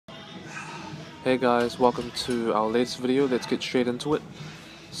Hey guys, welcome to our latest video. Let's get straight into it.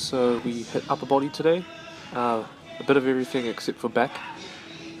 So we hit upper body today, a bit of everything except for back.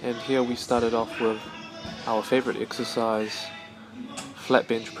 And here we started off with our favorite exercise, flat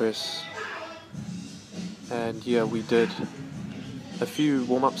bench press. And yeah, we did a few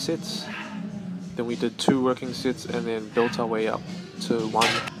warm-up sets, then we did 2 working sets, and then built our way up to 1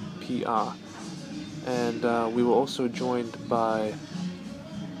 PR. And we were also joined by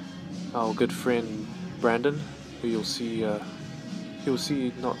our good friend Brandon, who you'll see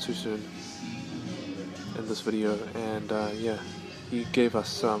not too soon in this video. And yeah, he gave us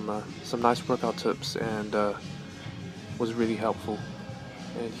some nice workout tips and was really helpful.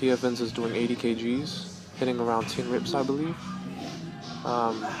 And here Vince is doing 80 kgs, hitting around 10 reps, I believe.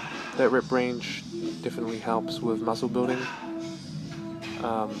 That rep range definitely helps with muscle building.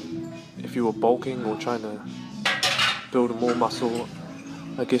 If you were bulking or trying to build more muscle,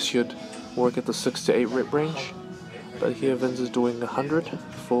 I guess you'd work at the 6 to 8 rep range. But here Vince is doing 100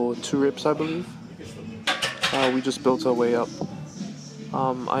 for 2 reps, I believe. We just built our way up.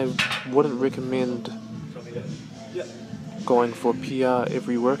 I wouldn't recommend going for PR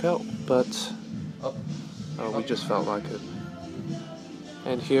every workout, but we just felt like it.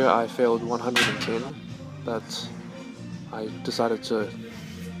 And here I failed 110, but I decided to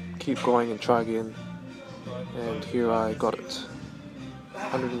keep going and try again. And here I got it.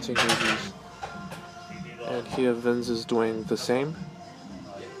 110 kgs. And here Vince is doing the same.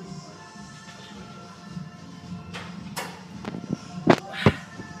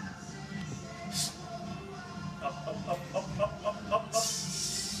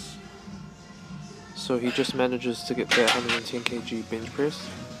 So he just manages to get that 110 kg bench press.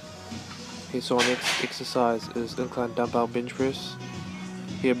 Okay, so our next exercise is incline dumbbell bench press.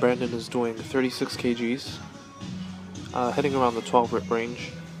 Here Brandon is doing 36 kgs, hitting around the 12 rep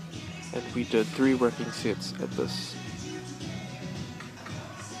range, and we did 3 working sets at this.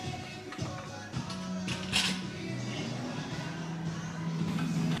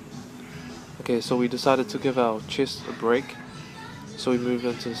 Okay, so we decided to give our chest a break, so we moved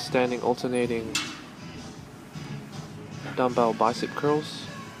into standing alternating dumbbell bicep curls.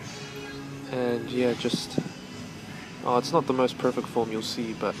 And yeah, it's not the most perfect form you'll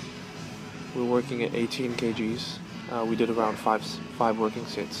see, but we're working at 18 kgs. We did around 5 working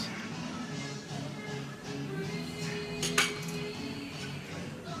sets.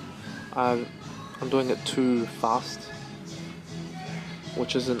 I'm doing it too fast,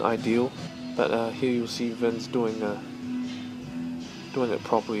 which isn't ideal, but here you'll see Vince doing it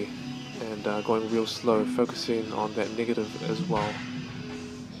properly and going real slow, focusing on that negative as well,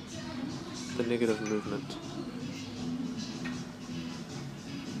 the negative movement.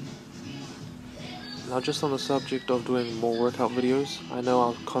 Now, just on the subject of doing more workout videos, I know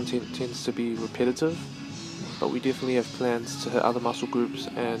our content tends to be repetitive, but we definitely have plans to hit other muscle groups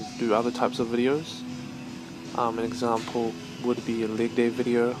and do other types of videos. An example would be a leg day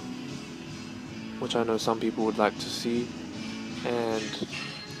video, which I know some people would like to see, and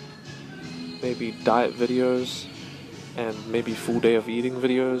maybe diet videos, and maybe full day of eating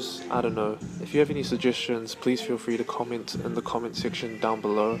videos. I don't know. If you have any suggestions, please feel free to comment in the comment section down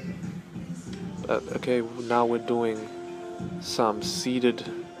below. Okay, now we're doing some seated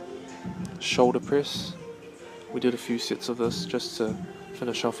shoulder press. We did a few sets of this just to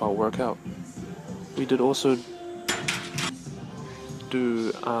finish off our workout. We did also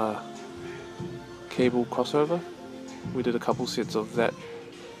do cable crossover. We did a couple sets of that,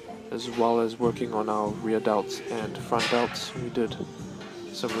 as well as working on our rear delts and front delts. We did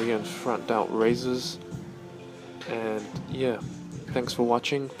some rear and front delt raises. And yeah, thanks for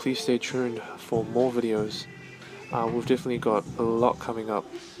watching. Please stay tuned for more videos. We've definitely got a lot coming up,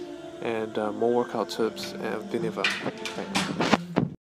 and more workout tips than ever. Thanks.